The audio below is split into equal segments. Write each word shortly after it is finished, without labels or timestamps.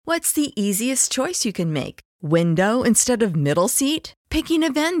What's the easiest choice you can make? Window instead of middle seat? Picking a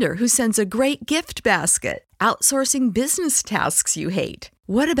vendor who sends a great gift basket? Outsourcing business tasks you hate?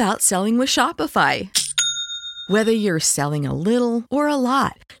 What about selling with Shopify? Whether you're selling a little or a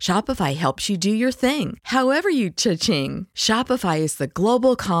lot, Shopify helps you do your thing, however you cha-ching. Shopify is the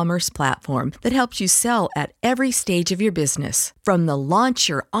global commerce platform that helps you sell at every stage of your business. From the launch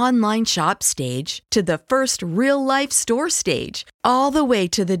your online shop stage to the first real-life store stage, all the way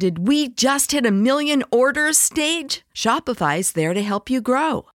to the did we just hit a million orders stage. Shopify's there to help you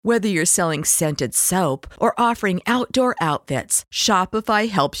grow. Whether you're selling scented soap or offering outdoor outfits, Shopify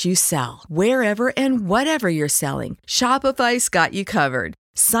helps you sell. Wherever and whatever you're selling, Shopify's got you covered.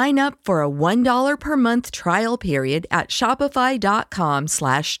 Sign up for a $1 per month trial period at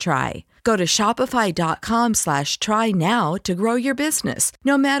shopify.com/try. Go to shopify.com/try now to grow your business,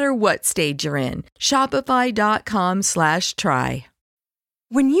 no matter what stage you're in. Shopify.com/try.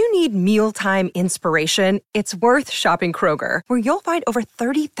 When you need mealtime inspiration, it's worth shopping Kroger, where you'll find over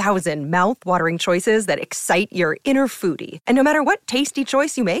 30,000 mouth-watering choices that excite your inner foodie. And no matter what tasty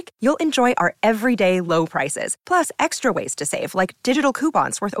choice you make, you'll enjoy our everyday low prices, plus extra ways to save, like digital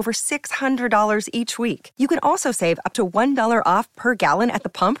coupons worth over $600 each week. You can also save up to $1 off per gallon at the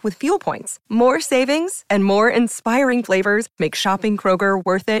pump with fuel points. More savings and more inspiring flavors make shopping Kroger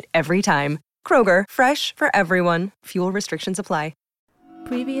worth it every time. Kroger, fresh for everyone. Fuel restrictions apply.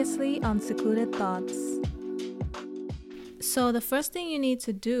 Previously on Secluded Thoughts. So the first thing you need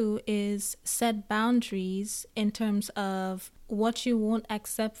to do is set boundaries in terms of what you won't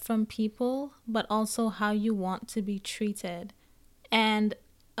accept from people, but also how you want to be treated. And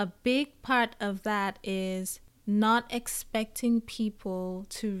a big part of that is not expecting people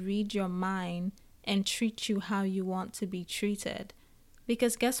to read your mind and treat you how you want to be treated.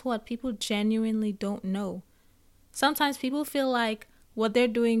 Because guess what? People genuinely don't know. Sometimes people feel like what they're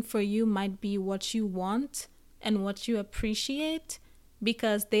doing for you might be what you want and what you appreciate,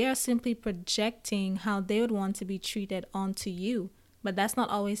 because they are simply projecting how they would want to be treated onto you. But that's not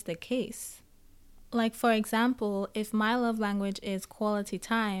always the case. Like, for example, if my love language is quality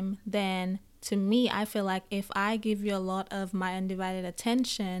time, then to me, I feel like if I give you a lot of my undivided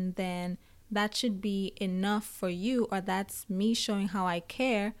attention, then that should be enough for you, or that's me showing how I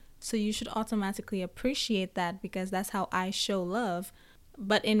care. So you should automatically appreciate that because that's how I show love.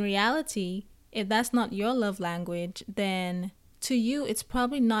 But in reality, if that's not your love language, then to you, it's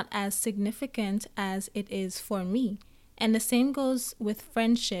probably not as significant as it is for me. And the same goes with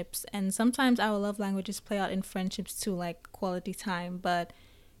friendships. And sometimes our love languages play out in friendships too, like quality time. But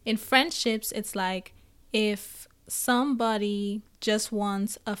in friendships, it's like if somebody just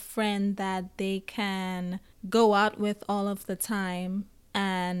wants a friend that they can go out with all of the time,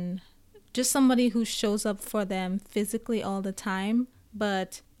 and just somebody who shows up for them physically all the time,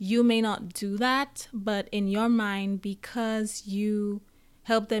 but you may not do that, but in your mind, because you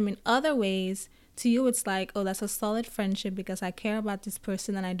help them in other ways, to you it's like, oh, that's a solid friendship because I care about this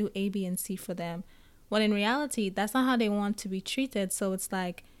person and I do A, B, and C for them. When in reality, that's not how they want to be treated. So it's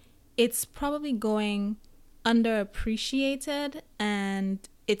like, it's probably going underappreciated, and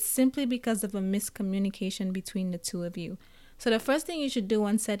it's simply because of a miscommunication between the two of you. So the first thing you should do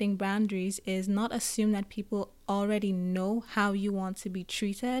when setting boundaries is not assume that people already know how you want to be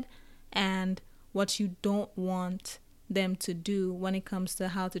treated and what you don't want them to do when it comes to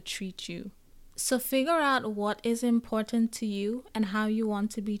how to treat you. So figure out what is important to you and how you want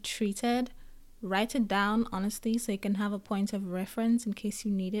to be treated. Write it down honestly so you can have a point of reference in case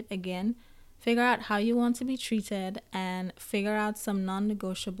you need it again. Figure out how you want to be treated and figure out some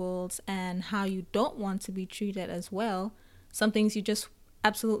non-negotiables and how you don't want to be treated as well. Some things you just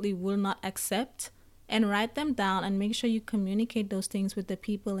absolutely will not accept, and write them down and make sure you communicate those things with the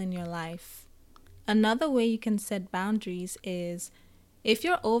people in your life. Another way you can set boundaries is if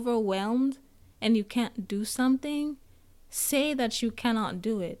you're overwhelmed and you can't do something, say that you cannot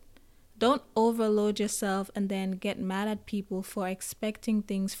do it. Don't overload yourself and then get mad at people for expecting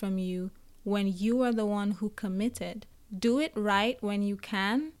things from you when you are the one who committed. Do it right when you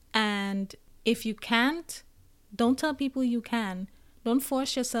can, and if you can't, don't tell people you can. Don't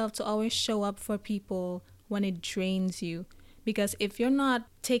force yourself to always show up for people when it drains you. Because if you're not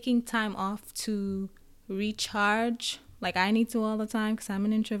taking time off to recharge, like I need to all the time because I'm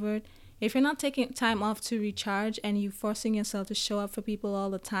an introvert, if you're not taking time off to recharge and you forcing yourself to show up for people all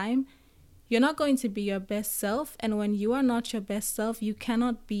the time, you're not going to be your best self. And when you are not your best self, you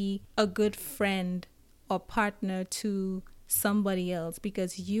cannot be a good friend or partner to somebody else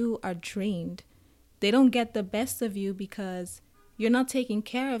because you are drained. They don't get the best of you because you're not taking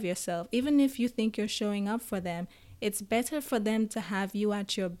care of yourself. Even if you think you're showing up for them, It's better for them to have you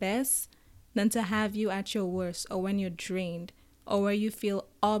at your best than to have you at your worst, or when you're drained, or where you feel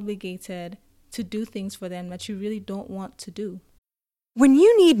obligated to do things for them that you really don't want to do. When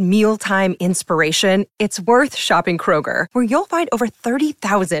you need mealtime inspiration, it's worth shopping Kroger, where you'll find over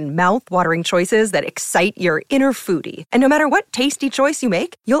 30,000 mouth-watering choices that excite your inner foodie. And no matter what tasty choice you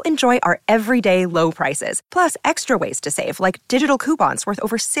make, you'll enjoy our everyday low prices, plus extra ways to save, like digital coupons worth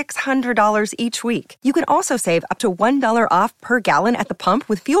over $600 each week. You can also save up to $1 off per gallon at the pump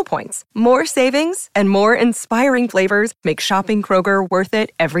with fuel points. More savings and more inspiring flavors make shopping Kroger worth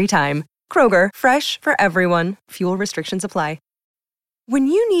it every time. Kroger, fresh for everyone. Fuel restrictions apply. When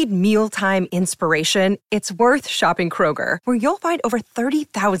you need mealtime inspiration, it's worth shopping Kroger, where you'll find over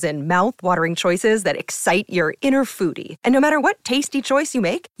 30,000 mouth-watering choices that excite your inner foodie. And no matter what tasty choice you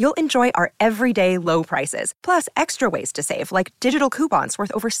make, you'll enjoy our everyday low prices, plus extra ways to save, like digital coupons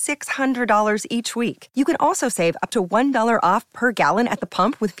worth over $600 each week. You can also save up to $1 off per gallon at the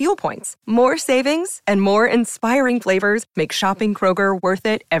pump with fuel points. More savings and more inspiring flavors make shopping Kroger worth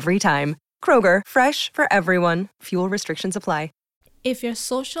it every time. Kroger, fresh for everyone. Fuel restrictions apply. If your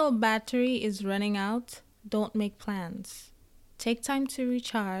social battery is running out, don't make plans. Take time to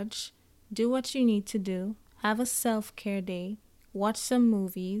recharge, do what you need to do, have a self-care day, watch some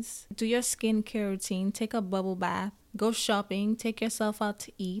movies, do your skincare routine, take a bubble bath, go shopping, take yourself out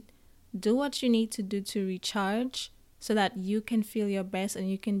to eat. Do what you need to do to recharge so that you can feel your best and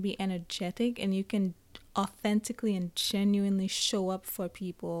you can be energetic and you can authentically and genuinely show up for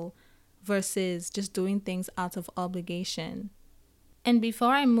people versus just doing things out of obligation. And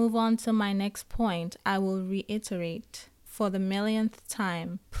before I move on to my next point, I will reiterate for the millionth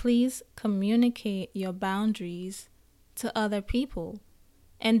time, please communicate your boundaries to other people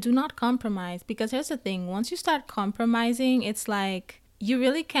and do not compromise. Because here's the thing, once you start compromising, it's like you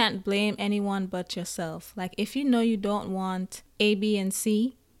really can't blame anyone but yourself. Like if you know you don't want A, B, and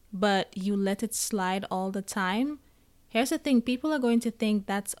C, but you let it slide all the time, here's the thing, people are going to think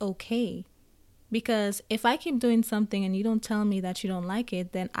that's okay. Because if I keep doing something and you don't tell me that you don't like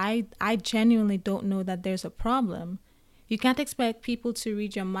it, then I genuinely don't know that there's a problem. You can't expect people to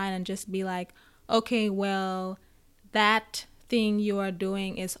read your mind and just be like, okay, well, that thing you are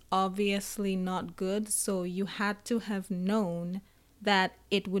doing is obviously not good, so you had to have known that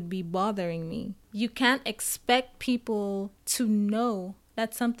it would be bothering me. You can't expect people to know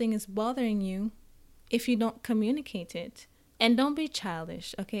that something is bothering you if you don't communicate it. And don't be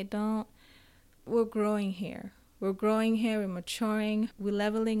childish, okay? We're growing here. We're maturing, we're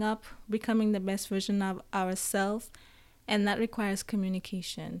leveling up, becoming the best version of ourselves, and that requires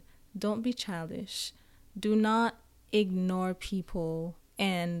communication. Don't be childish. Do not ignore people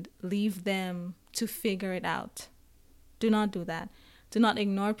and leave them to figure it out. Do not do that. Do not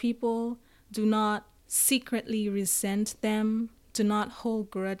ignore people. Do not secretly resent them. Do not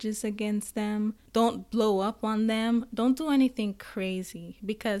hold grudges against them. Don't blow up on them. Don't do anything crazy,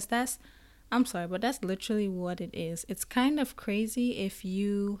 because I'm sorry, but that's literally what it is. It's kind of crazy if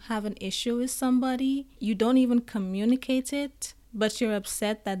you have an issue with somebody, you don't even communicate it, but you're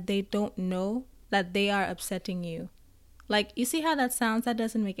upset that they don't know that they are upsetting you. Like, you see how that sounds? That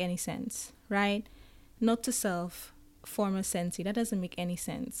doesn't make any sense, right? Note to self, former sensei, that doesn't make any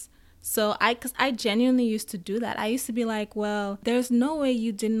sense. So because I genuinely used to do that. I used to be like, well, there's no way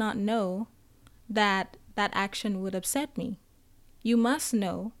you did not know that that action would upset me. You must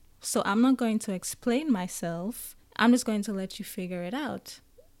know. So I'm not going to explain myself. I'm just going to let you figure it out.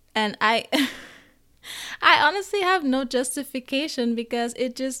 And I honestly have no justification, because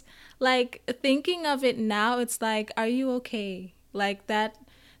it just, like, thinking of it now, it's like, are you okay? Like that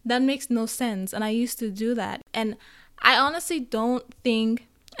makes no sense. And I used to do that. And I honestly don't think,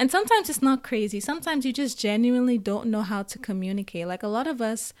 and sometimes it's not crazy. Sometimes you just genuinely don't know how to communicate. Like a lot of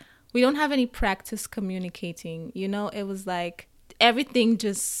us, we don't have any practice communicating. You know, it was like, everything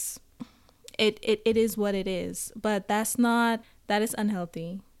just, it is what it is. But that is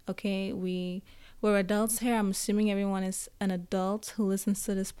unhealthy, okay? We're adults here. I'm assuming everyone is an adult who listens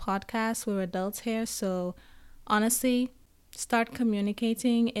to this podcast. We're adults here. So honestly, start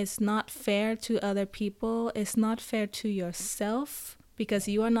communicating. It's not fair to other people. It's not fair to yourself, because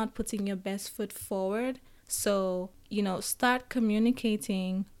you are not putting your best foot forward. So, start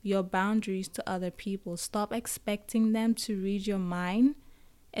communicating your boundaries to other people. Stop expecting them to read your mind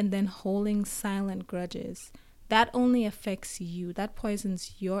and then holding silent grudges. That only affects you. That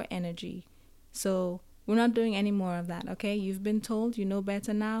poisons your energy. So we're not doing any more of that, okay? You've been told, you know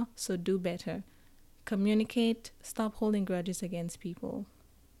better now, so do better. Communicate. Stop holding grudges against people.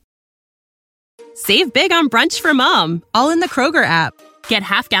 Save big on brunch for mom, all in the Kroger app. Get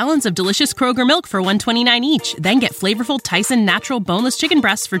half gallons of delicious Kroger milk for $1.29 each. Then get flavorful Tyson natural boneless chicken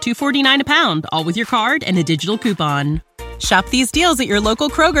breasts for $2.49 a pound, all with your card and a digital coupon. Shop these deals at your local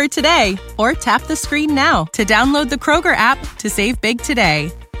Kroger today, or tap the screen now to download the Kroger app to save big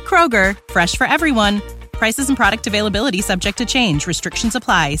today. Kroger, fresh for everyone. Prices and product availability subject to change. Restrictions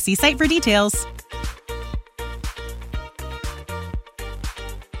apply. See site for details.